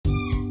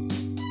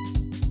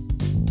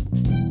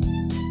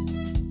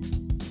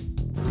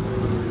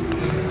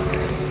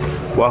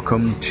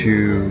Welcome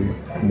to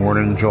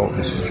Morning Jolt.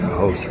 This is your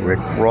host, Rick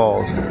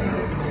Rawls.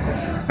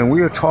 And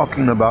we are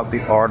talking about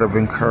the art of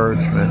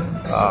encouragement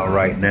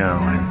right now.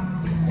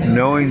 And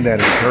knowing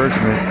that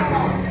encouragement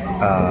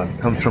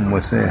comes from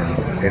within.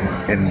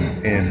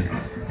 And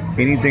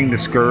anything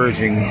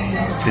discouraging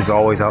is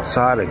always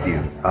outside of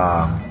you.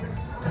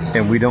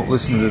 And we don't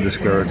listen to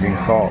discouraging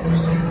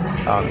thoughts.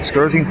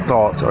 Discouraging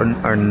thoughts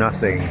are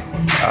nothing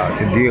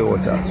to deal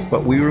with us.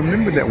 But we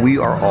remember that we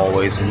are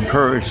always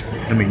encouraged.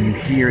 I mean, you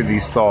hear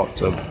these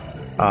thoughts of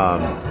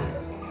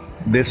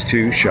this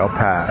too shall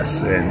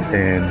pass,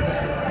 and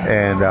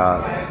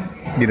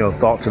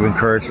thoughts of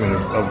encouragement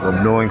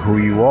of knowing who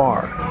you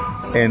are.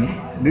 And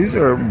these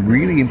are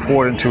really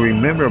important to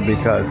remember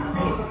because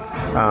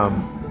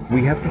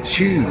we have to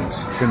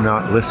choose to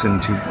not listen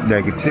to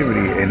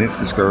negativity and its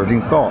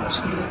discouraging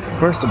thoughts.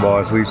 First of all,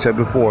 as we've said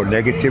before,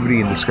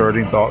 negativity and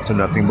discouraging thoughts are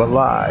nothing but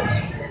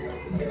lies.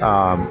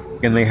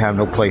 And they have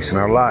no place in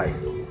our life.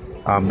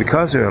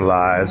 Because they're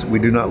lies, we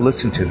do not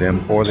listen to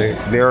them, or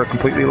they are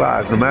completely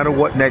lies. No matter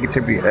what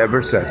negativity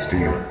ever says to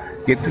you,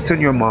 get this in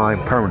your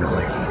mind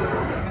permanently.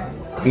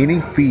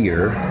 Any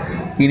fear,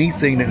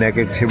 anything that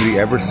negativity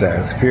ever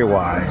says,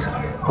 fear-wise,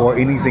 or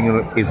anything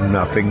is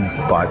nothing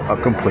but a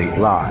complete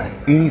lie.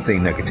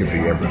 Anything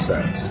negativity ever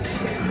says.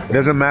 It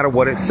doesn't matter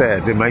what it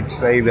says. It might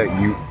say that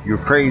you're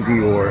crazy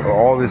or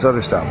all this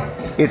other stuff.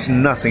 It's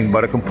nothing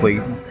but a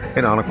complete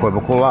and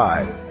unequivocal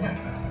lie.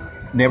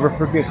 Never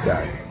forget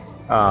that.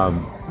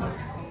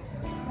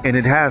 And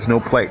it has no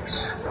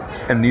place.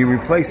 And you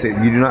replace it.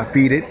 You do not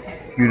feed it.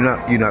 You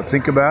do not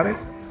think about it.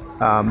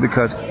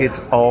 Because it's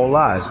all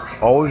lies.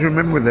 Always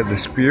remember that the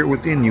spirit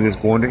within you is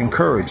going to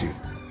encourage you.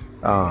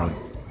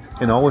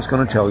 And always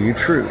going to tell you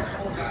truth.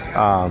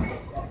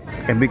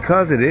 And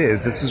because it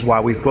is, this is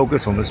why we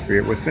focus on the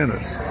spirit within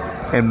us.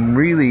 And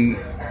really,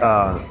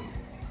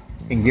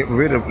 and get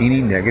rid of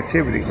any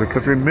negativity.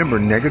 Because remember,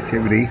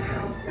 negativity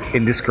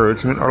and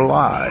discouragement are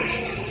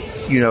lies.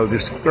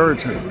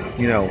 Discouragement,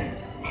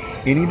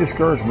 any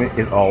discouragement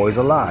is always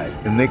a lie.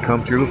 And they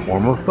come through the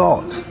form of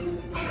thoughts.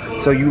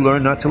 So you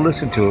learn not to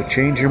listen to it.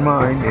 Change your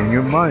mind and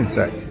your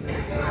mindset.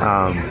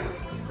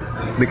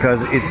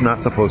 Because it's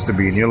not supposed to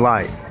be in your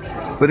life.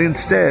 But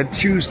instead,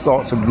 choose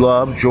thoughts of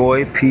love,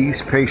 joy,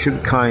 peace,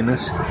 patience,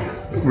 kindness.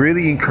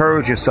 Really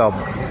encourage yourself.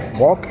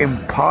 Walk in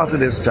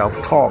positive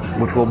self-talk,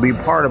 which will be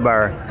part of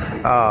our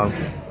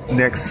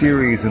next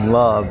series in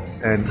love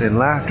and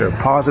laughter.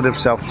 Positive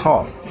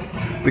self-talk.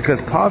 Because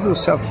positive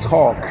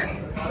self-talk,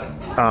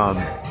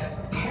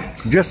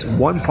 just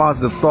one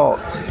positive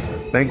thought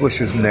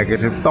vanquishes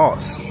negative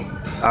thoughts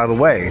out of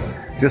the way.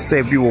 Just say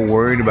if you were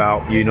worried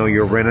about,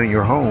 you're renting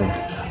your home.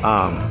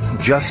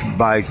 Just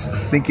by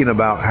thinking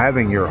about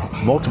having your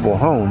multiple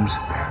homes,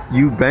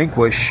 you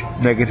vanquish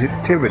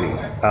negativity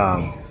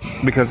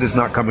because it's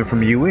not coming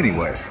from you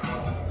anyway.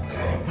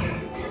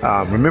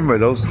 Remember,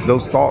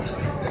 those thoughts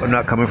are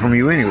not coming from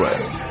you anyway,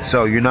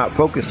 so you're not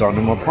focused on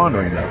them or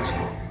pondering those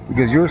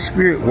because your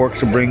spirit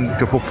works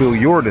to fulfill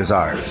your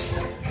desires.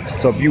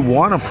 So if you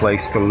want a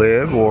place to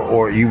live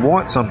or you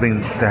want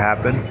something to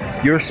happen,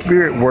 your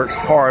spirit works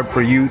hard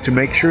for you to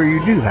make sure you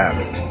do have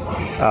it.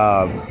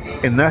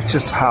 And that's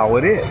just how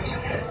it is.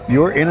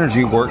 Your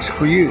energy works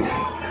for you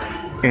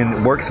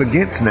and works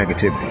against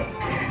negativity.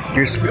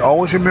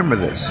 Always remember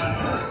this.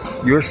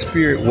 Your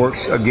spirit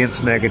works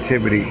against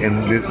negativity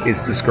and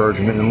its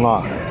discouragement and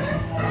lies.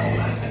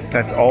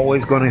 That's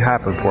always going to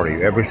happen for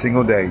you every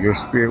single day. Your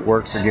spirit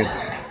works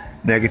against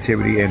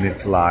negativity and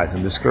its lies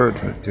and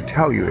discouragement to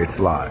tell you its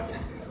lies.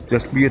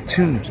 Just be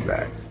attuned to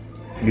that.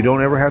 You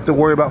don't ever have to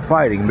worry about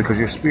fighting because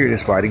your spirit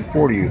is fighting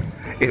for you.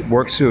 It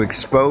works to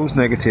expose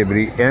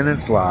negativity and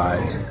its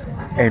lies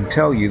and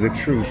tell you the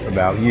truth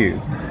about you.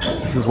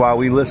 This is why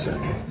we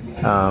listen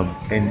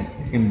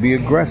and be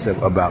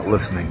aggressive about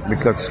listening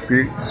because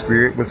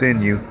spirit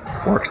within you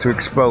works to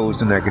expose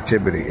the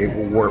negativity. It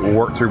will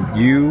work through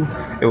you.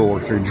 It will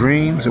work through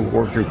dreams. It will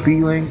work through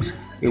feelings.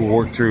 It will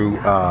work through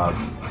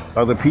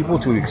other people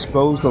to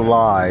expose the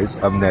lies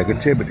of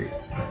negativity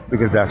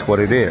because that's what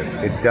it is.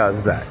 It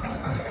does that.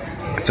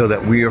 So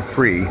that we are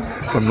free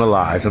from the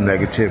lies of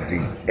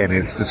negativity and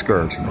its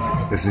discouragement.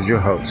 This is your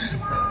host,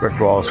 Rick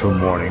Rawls from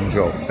Morning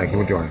Jolt. Thank you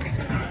for joining me.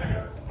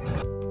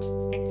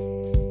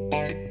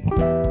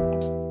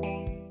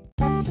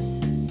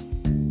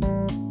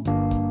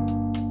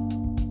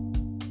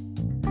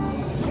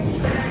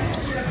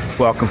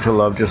 Welcome to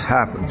Love Just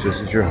Happens.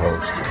 This is your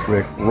host,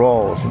 Rick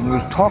Rawls. And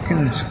we're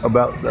talking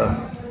about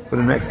for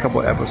the next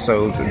couple of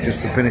episodes and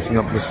just finishing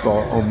up this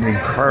thought on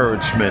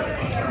encouragement.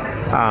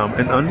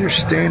 And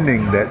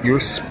understanding that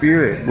your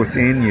spirit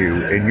within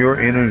you and your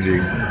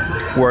energy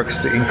works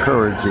to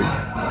encourage you.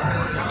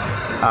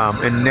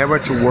 And never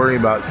to worry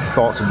about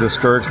thoughts of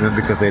discouragement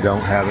because they don't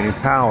have any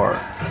power.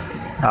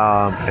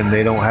 And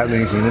they don't have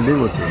anything to do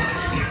with you.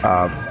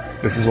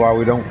 This is why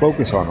we don't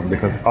focus on them.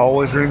 Because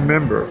always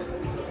remember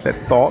that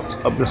thoughts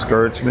of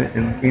discouragement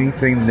and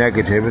anything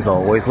negative is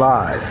always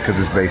lies. Because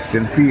it's based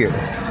in fear.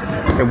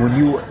 And when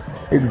you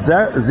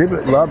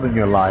exhibit love in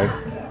your life,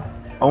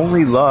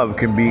 only love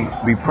can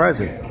be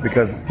present,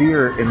 because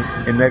fear and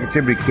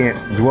negativity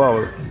can't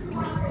dwell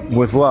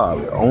with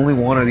love. Only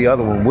one or the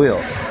other one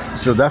will.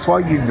 So that's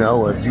why,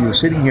 as you are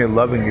sitting here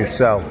loving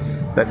yourself,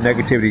 that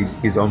negativity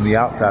is on the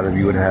outside of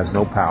you and has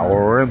no power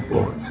or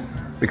influence,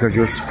 because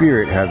your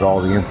spirit has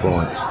all the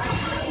influence.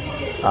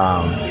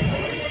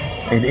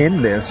 And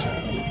in this,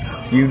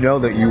 you know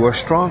that you are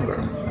stronger.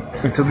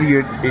 And so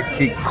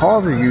it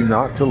causes you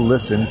not to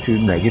listen to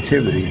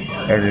negativity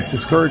and its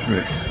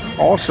discouragement.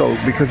 Also,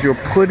 because you're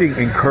putting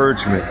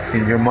encouragement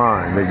in your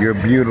mind that you're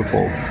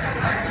beautiful,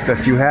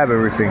 that you have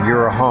everything,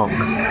 you're a hunk,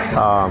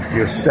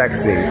 you're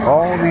sexy.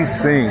 All these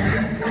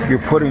things you're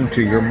putting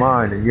to your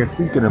mind, and you're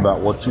thinking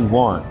about what you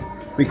want.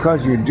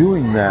 Because you're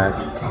doing that,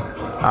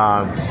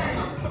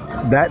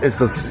 that is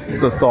the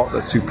thought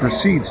that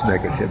supersedes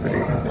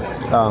negativity,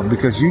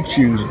 because you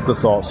choose the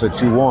thoughts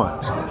that you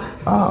want.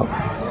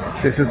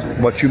 This is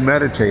what you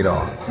meditate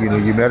on.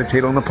 You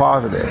meditate on the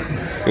positive.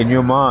 In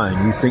your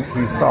mind, you think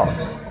these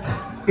thoughts.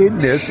 In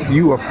this,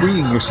 you are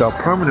freeing yourself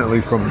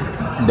permanently from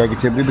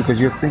negativity because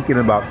you're thinking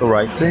about the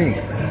right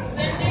things.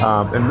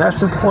 And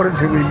that's important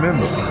to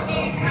remember,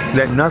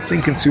 that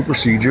nothing can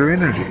supersede your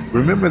energy.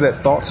 Remember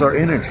that thoughts are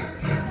energy.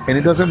 And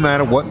it doesn't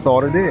matter what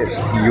thought it is.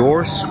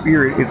 Your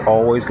spirit is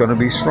always going to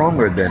be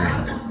stronger than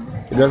it.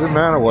 It doesn't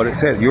matter what it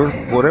says.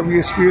 Whatever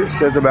your spirit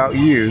says about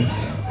you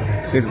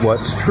is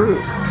what's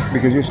true,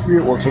 because your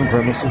spirit works on the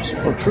premise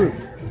of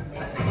truth.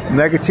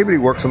 Negativity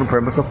works on the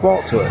premise of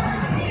falsehood.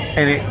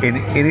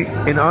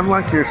 And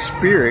unlike your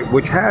spirit,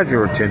 which has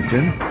your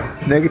attention,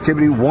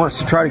 negativity wants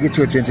to try to get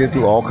your attention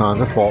through all kinds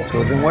of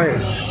falsehoods and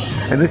ways.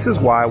 And this is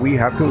why we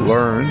have to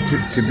learn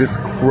to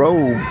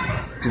dismantle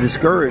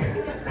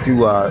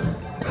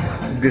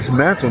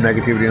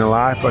negativity in our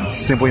life, but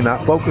simply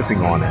not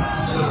focusing on it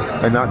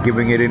and not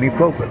giving it any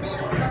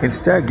focus.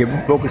 Instead, giving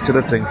focus to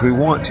the things we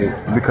want to,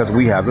 because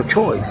we have the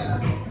choice.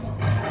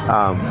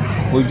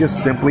 We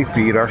just simply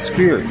feed our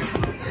spirits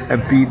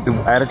and feed the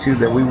attitude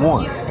that we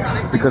want.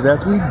 Because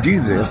as we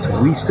do this,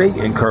 we stay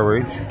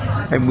encouraged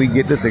and we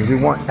get the things we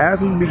want.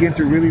 As we begin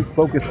to really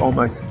focus on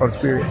our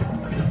spirit,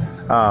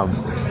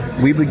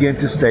 we begin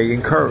to stay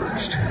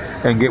encouraged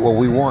and get what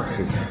we want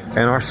to.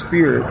 And our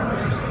spirit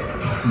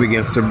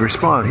begins to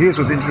respond. Here's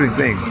what's interesting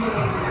thing.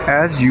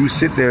 As you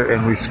sit there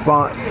and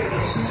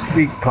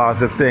speak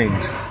positive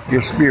things,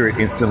 your spirit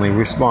instantly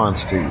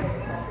responds to you.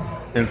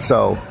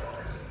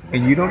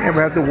 And you don't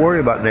ever have to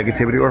worry about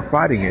negativity or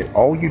fighting it.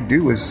 All you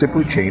do is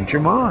simply change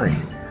your mind.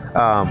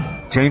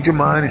 Change your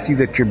mind and see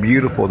that you're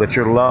beautiful, that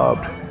you're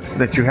loved,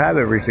 that you have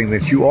everything,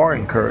 that you are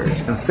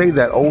encouraged. And say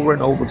that over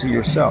and over to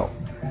yourself.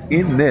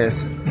 In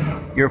this,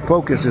 your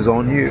focus is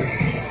on you.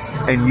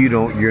 And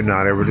you're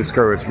not ever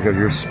discouraged, because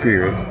your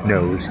spirit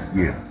knows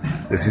you.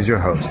 This is your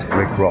host,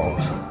 Rick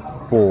Rawls,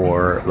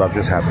 for Love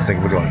Just Happens.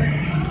 Thank you for joining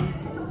me.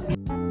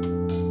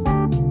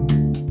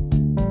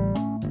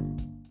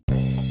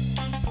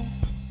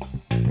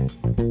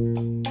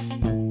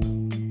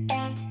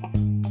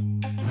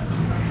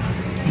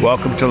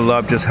 Welcome to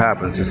Love Just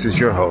Happens. This is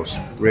your host,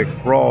 Rick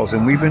Rawls,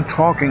 and we've been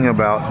talking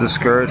about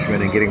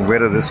discouragement and getting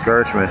rid of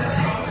discouragement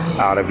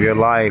out of your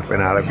life and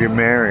out of your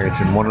marriage.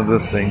 And one of the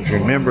things,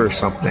 remember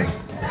something,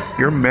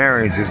 your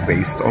marriage is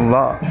based on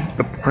love.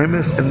 The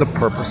premise and the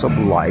purpose of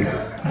life,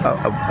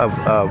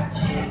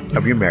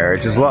 of your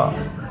marriage, is love.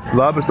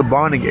 Love is the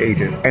bonding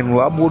agent, and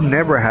love will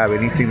never have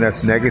anything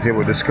that's negative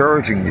or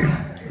discouraging you.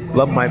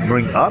 Love might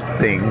bring up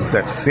things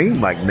that seem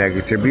like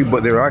negativity,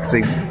 but there are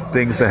actually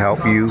things to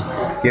help you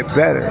get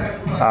better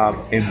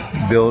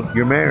and build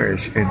your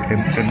marriage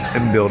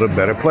and build a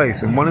better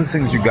place. And one of the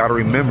things you got to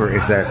remember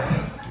is that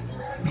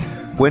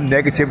when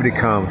negativity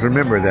comes,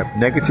 remember that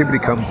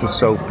negativity comes to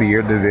sow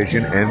fear,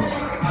 division,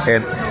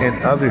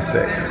 and other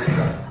things.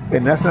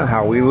 And that's not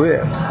how we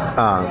live.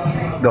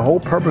 The whole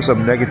purpose of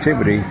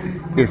negativity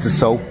is to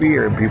sow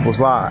fear in people's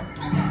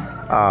lives.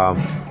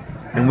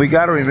 And we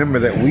got to remember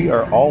that we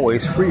are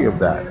always free of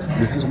that.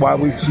 This is why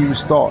we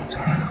choose thoughts.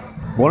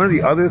 One of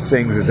the other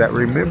things is that,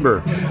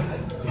 remember,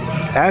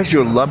 as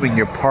you're loving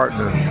your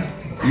partner,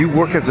 you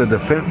work as a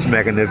defense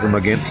mechanism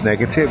against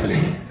negativity.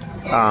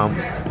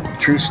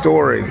 True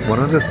story. One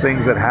of the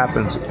things that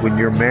happens when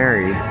you're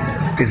married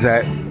is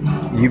that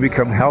you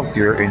become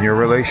healthier in your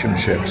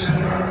relationships.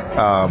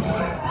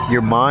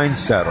 Your mind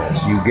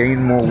settles. You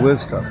gain more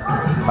wisdom.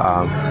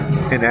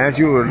 And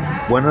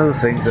one of the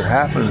things that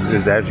happens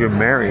is, as you're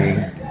marrying,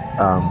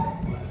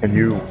 and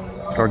you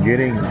are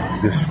getting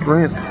the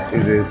strength,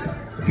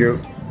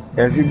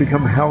 as you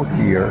become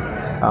healthier,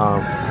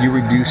 you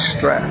reduce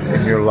stress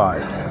in your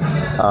life.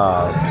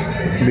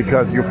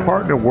 Because your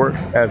partner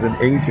works as an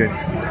agent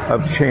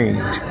of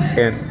change,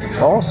 and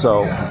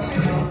also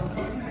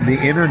the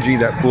energy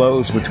that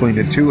flows between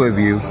the two of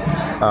you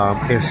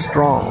is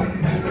strong,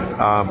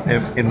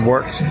 and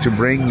works to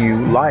bring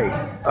you light.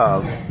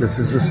 This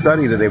is a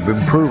study that they've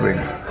been proving.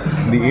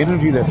 The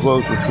energy that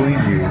flows between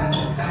you,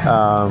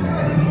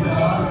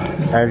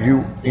 as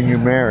you in your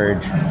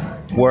marriage,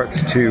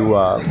 works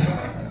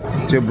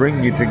to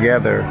bring you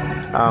together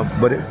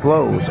but it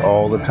flows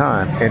all the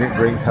time, and it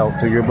brings health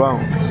to your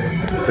bones.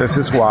 This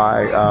is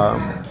why,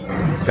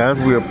 as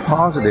we are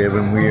positive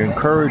and we're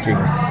encouraging,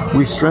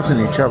 we strengthen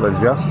each other,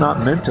 just not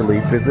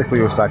mentally, physically,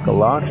 or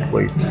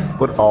psychologically,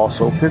 but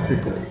also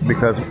physically,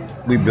 because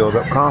we build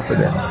up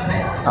confidence.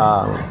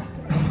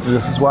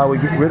 This is why we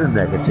get rid of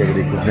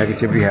negativity, because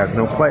negativity has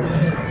no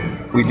place.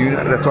 We do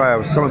not. That's why I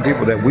was telling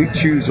people that we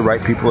choose the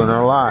right people in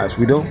our lives.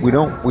 We don't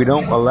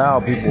allow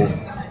people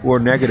who are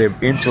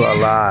negative into our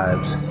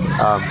lives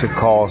to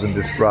cause and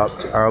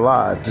disrupt our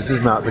lives. This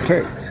is not the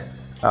case.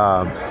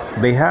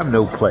 They have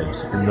no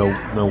place in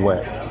no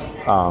way,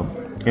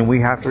 and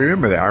we have to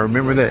remember that. I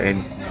remember that,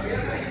 and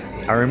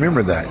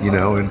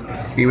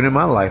even in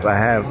my life, I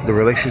have the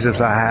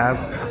relationships I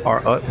have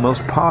are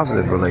utmost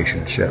positive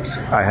relationships.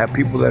 I have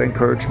people that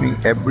encourage me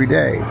every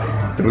day.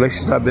 The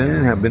relationships I've been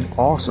in have been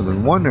awesome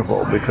and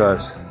wonderful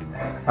because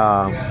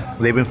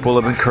they've been full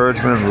of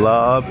encouragement and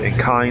love and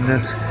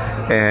kindness,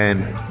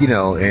 and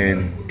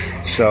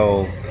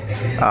so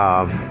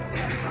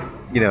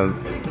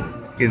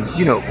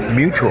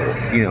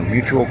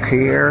mutual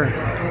care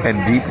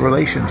and deep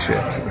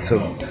relationships.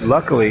 So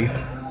luckily,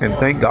 and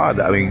thank God,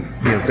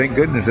 thank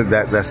goodness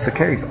that's the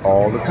case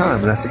all the time.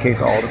 And that's the case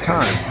all the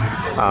time.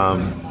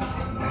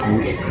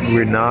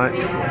 We're not,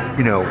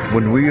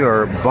 when we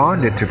are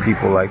bonded to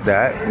people like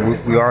that,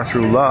 we are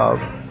through love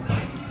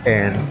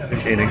and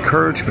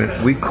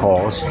encouragement, we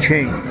cause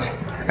change.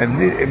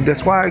 And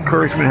that's why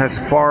encouragement has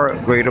far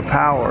greater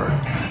power.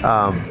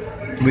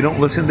 We don't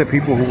listen to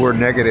people who are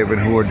negative and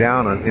who are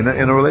down in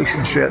a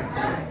relationship.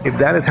 If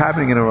that is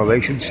happening in a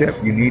relationship,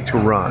 you need to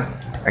run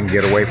and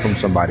get away from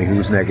somebody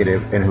who's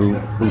negative and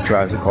who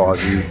tries to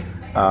cause you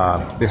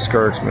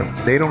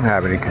discouragement. They don't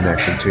have any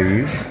connection to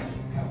you.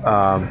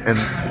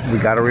 And we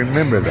got to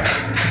remember that.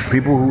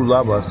 People who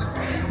love us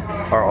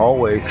are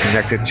always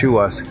connected to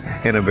us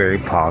in a very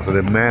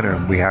positive manner.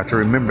 We have to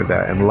remember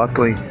that. And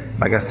luckily,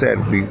 like I said,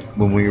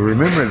 when we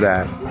remember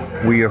that,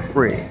 we are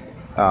free.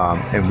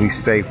 And we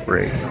stay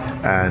free.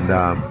 And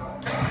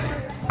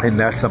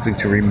that's something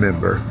to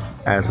remember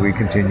as we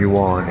continue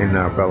on in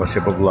our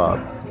fellowship of love.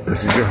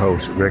 This is your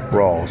host, Rick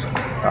Rawls,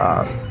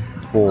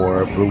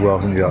 for Blue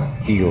Wells and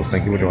Eagles.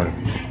 Thank you for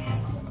joining me.